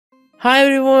Hi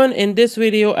everyone, in this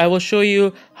video I will show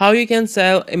you how you can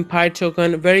sell Empire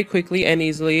token very quickly and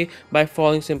easily by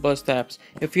following simple steps.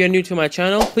 If you are new to my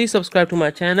channel, please subscribe to my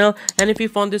channel, and if you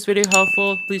found this video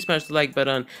helpful, please smash the like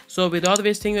button. So without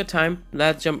wasting your time,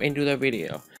 let's jump into the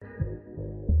video.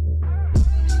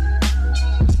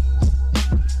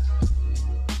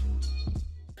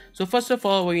 So first of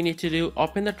all, what you need to do,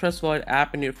 open the Trust Wallet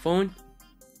app in your phone.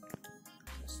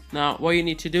 Now what you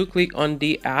need to do, click on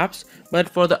the apps, but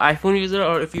for the iPhone user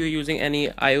or if you're using any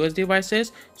iOS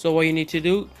devices, so what you need to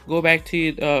do, go back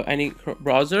to any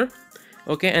browser,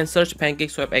 okay, and search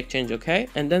PancakeSwap exchange, okay,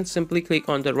 and then simply click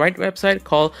on the right website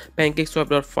called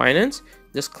PancakeSwap.finance.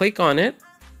 Just click on it,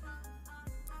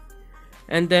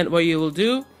 and then what you will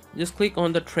do, just click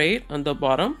on the trade on the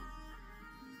bottom,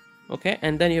 okay,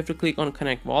 and then you have to click on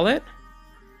connect wallet,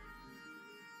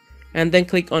 and then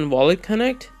click on wallet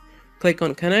connect. Click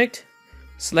on connect,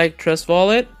 select Trust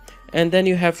Wallet, and then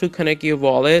you have to connect your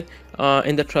wallet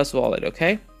in the Trust Wallet,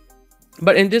 okay.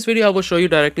 But in this video I will show you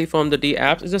directly from the D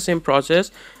apps. It's the same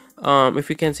process. If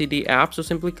you can see the app, so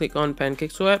simply click on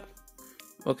PancakeSwap,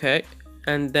 okay,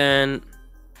 and then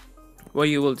what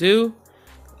you will do,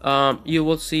 you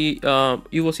will see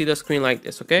the screen like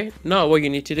this, okay. Now what you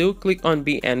need to do, click on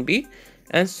BNB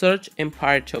and search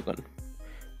Empire token.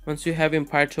 Once you have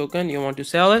Empire token, you want to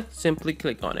sell it, simply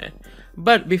click on it.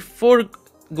 But before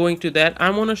going to that, I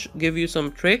want to give you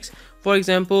some tricks. For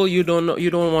example, you don't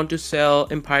want to sell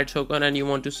Empire token and you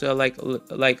want to sell like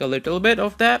a little bit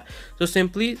of that. So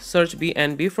simply search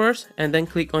BNB first and then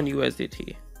click on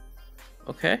USDT.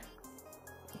 Okay.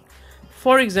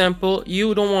 For example,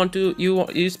 you don't want to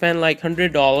you spend like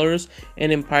 $100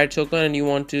 in Empire token and you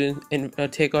want to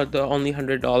take out the only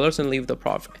 $100 and leave the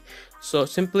profit. So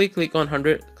simply click on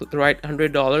write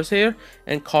 $100 here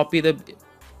and copy the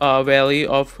value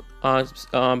of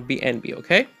BNB,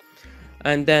 okay,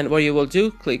 and then what you will do,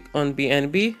 click on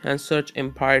BNB and search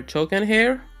Empire token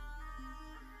here,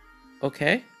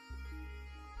 okay,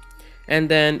 and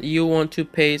then you want to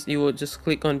paste, you will just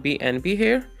click on BNB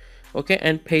here, okay,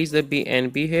 and paste the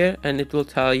BNB here, and it will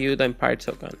tell you the Empire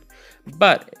token.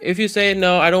 But if you say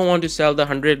no, I don't want to sell the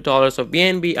 $100 of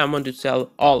BNB, I want to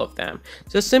sell all of them,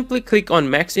 just simply click on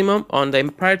maximum on the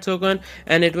Empire token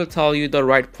and it will tell you the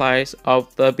right price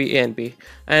of the BNB.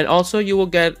 And also you will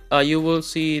get you will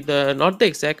see the not the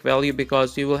exact value,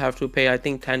 because you will have to pay I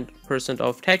think 10%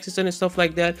 of taxes and stuff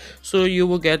like that, so you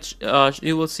will get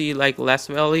you will see like less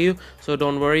value. So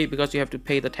don't worry, because you have to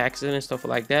pay the taxes and stuff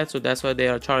like that, so that's why they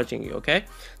are charging you, okay.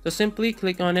 So simply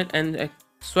click on it and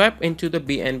swap into the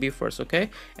BNB first,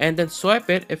 okay, and then swap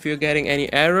it. If you're getting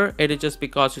any error, it is just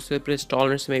because your slip risk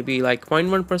tolerance may be like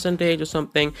 0.1% or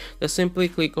something. Just simply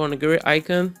click on the gray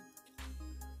icon.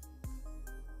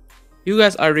 You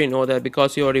guys already know that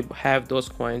because you already have those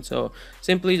coins, so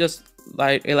simply just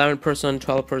like 11%,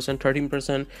 12%,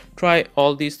 13%, try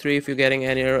all these three. If you're getting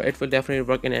any error, it will definitely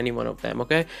work in any one of them,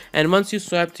 okay. And once you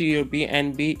swap to your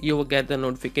BNB, you will get the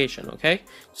notification, okay.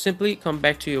 Simply come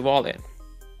back to your wallet.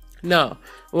 Now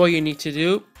what you need to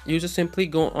do, you just simply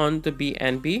go on the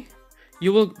BNB.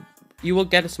 You will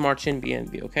get a smart chain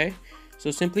BNB, okay.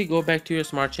 So simply go back to your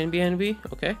smart chain BNB,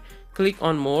 okay, click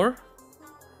on more,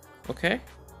 okay,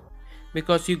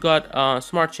 because you got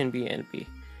smart chain BNB.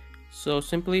 So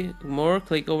simply more,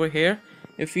 click over here.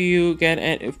 If you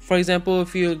get, for example,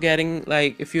 if you're getting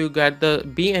like, if you got the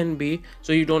BNB,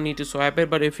 so you don't need to swap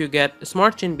it. But if you get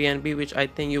smart chain BNB, which I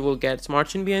think you will get smart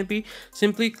chain BNB,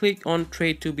 simply click on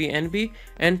trade to BNB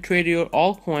and trade your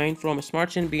altcoin from smart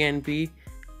chain BNB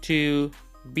to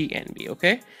BNB,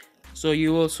 okay. So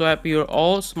you will swap your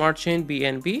all smart chain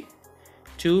BNB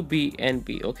to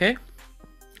BNB, okay.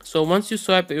 So once you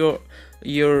swap your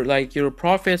like your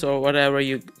profits or whatever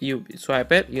you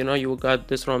swap it, you know, you got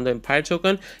this from the Empire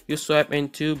token, you swap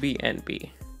into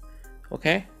BNB,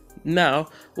 okay. Now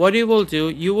what you will do,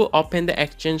 you will open the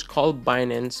exchange called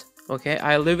Binance, okay.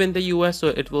 I live in the US, so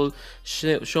it will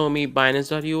show me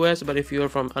Binance.us, but if you are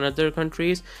from another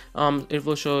countries, it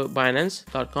will show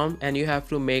Binance.com, and you have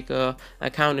to make a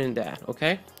account in that,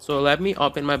 okay. So let me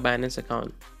open my Binance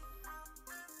account.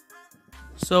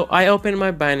 So I open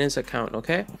my Binance account,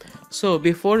 okay. So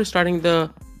before starting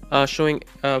the showing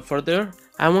further,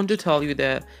 I want to tell you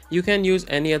that you can use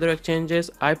any other exchanges.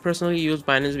 I personally use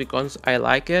Binance because I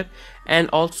like it. And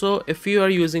also, if you are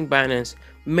using Binance,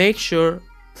 make sure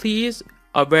please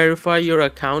verify your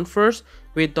account first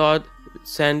without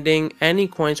sending any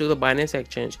coins to the Binance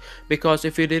exchange, because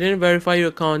if you didn't verify your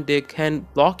account, they can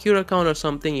block your account or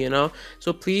something, you know.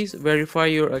 So please verify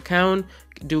your account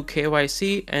do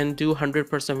KYC and do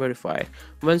 100% verify.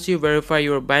 Once you verify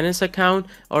your Binance account,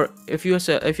 or if you're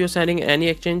sending any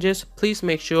exchanges, please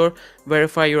make sure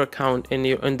verify your account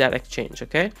in that exchange,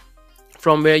 okay,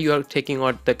 from where you are taking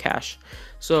out the cash.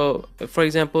 So for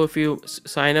example, if you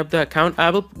sign up the account, I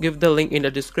will give the link in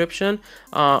the description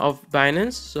of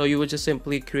Binance. So you would just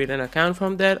simply create an account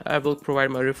from that. I will provide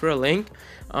my referral link.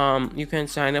 You can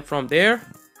sign up from there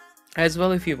as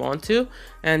well if you want to,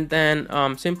 and then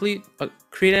simply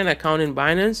create an account in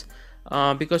Binance,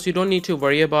 because you don't need to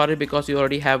worry about it, because you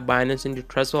already have Binance in your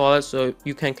Trust wallet, so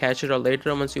you can catch it out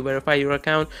later once you verify your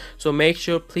account. So make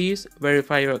sure, please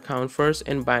verify your account first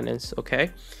in Binance,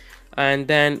 okay? And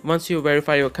then once you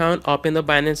verify your account, open the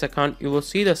Binance account, you will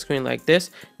see the screen like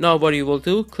this. Now what you will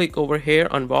do, click over here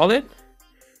on wallet,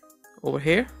 over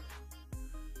here,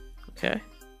 okay,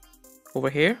 over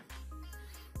here.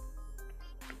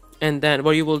 And then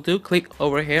what you will do, click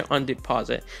over here on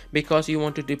deposit, because you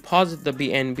want to deposit the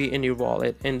BNB in your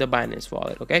wallet, in the Binance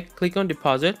wallet, okay? Click on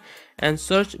deposit and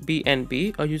search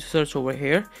BNB, or you search over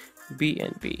here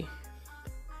BNB,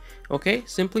 okay?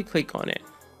 Simply click on it.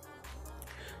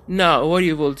 Now what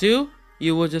you will do,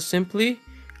 you will just simply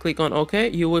click on OK.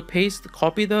 You will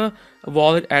copy the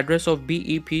wallet address of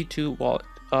BEP to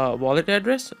wallet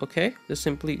address, okay? Just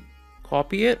simply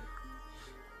copy it,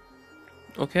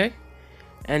 okay?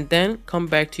 And then come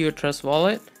back to your Trust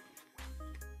wallet,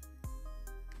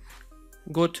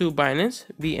 go to Binance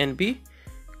BNB,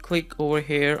 click over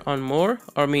here on more,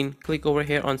 or click over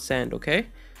here on send, okay?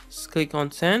 Just click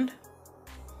on send,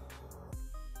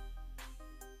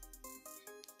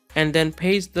 and then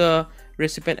paste the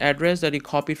recipient address that you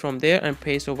copied from there and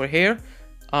paste over here.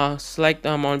 Select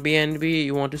the amount BNB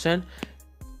you want to send.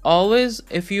 Always,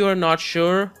 if you are not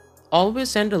sure, always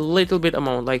send a little bit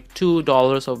amount, like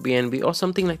 $2 of BNB or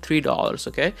something like $3,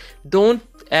 okay? Don't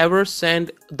ever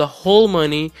send the whole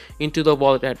money into the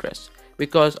wallet address,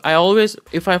 because I always,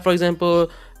 if I, for example,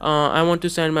 I want to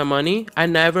send my money, I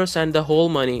never send the whole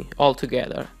money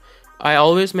altogether. I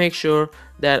always make sure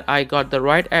that I got the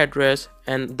right address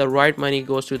and the right money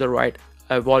goes to the right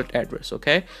wallet address,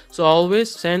 okay? So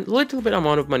always send a little bit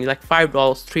amount of money, like $5,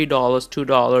 $3,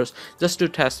 $2, just to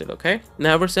test it, okay?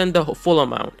 Never send the full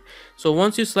amount. So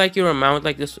once you select your amount,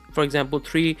 like this, for example,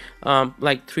 $3 of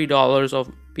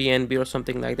BNB or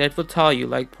something like that, it will tell you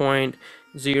like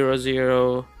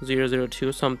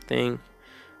 0.00002 something,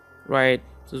 right?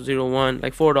 So 01,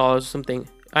 like $4 something.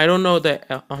 I don't know that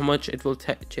how much it will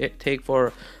take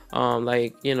for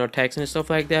like, you know, tax and stuff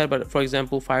like that, but for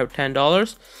example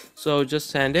 $5-10. So just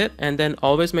send it, and then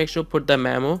always make sure put the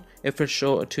memo if it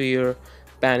show to your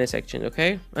Binance exchange,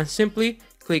 okay? And simply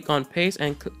click on paste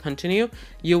and continue.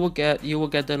 You will get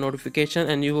the notification,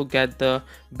 and you will get the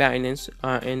Binance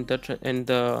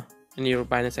in your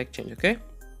Binance exchange, okay?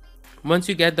 Once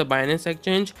you get the Binance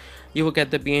exchange, you will get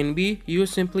the BNB. You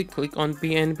simply click on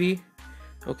BNB,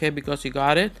 okay, because you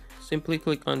got it. Simply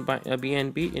click on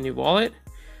BNB in your wallet.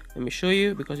 Let me show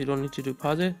you, because you don't need to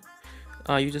deposit.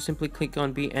 You just simply click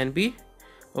on BNB,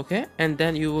 okay, and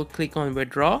then you will click on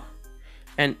withdraw,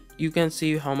 and you can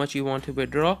see how much you want to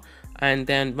withdraw. And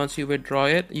then once you withdraw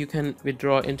it, you can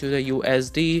withdraw into the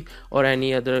USD or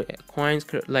any other coins,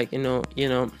 like you know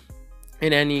in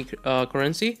any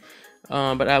currency.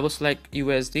 But I will select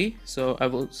USD, so I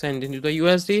will send into the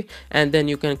USD, and then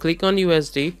you can click on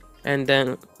USD. And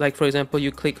then, like for example,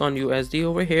 you click on USD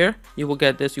over here, you will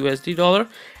get this USD dollar,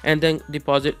 and then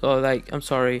deposit, you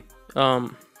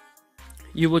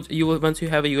will once you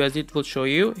have a USD, it will show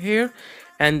you here,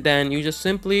 and then you just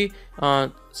simply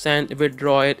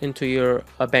withdraw it into your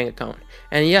bank account.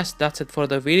 And yes, that's it for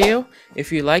the video.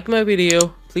 If you like my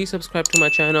video, please subscribe to my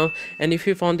channel, and if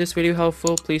you found this video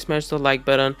helpful, please smash the like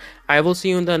button. I will see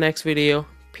you in the next video.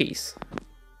 Peace.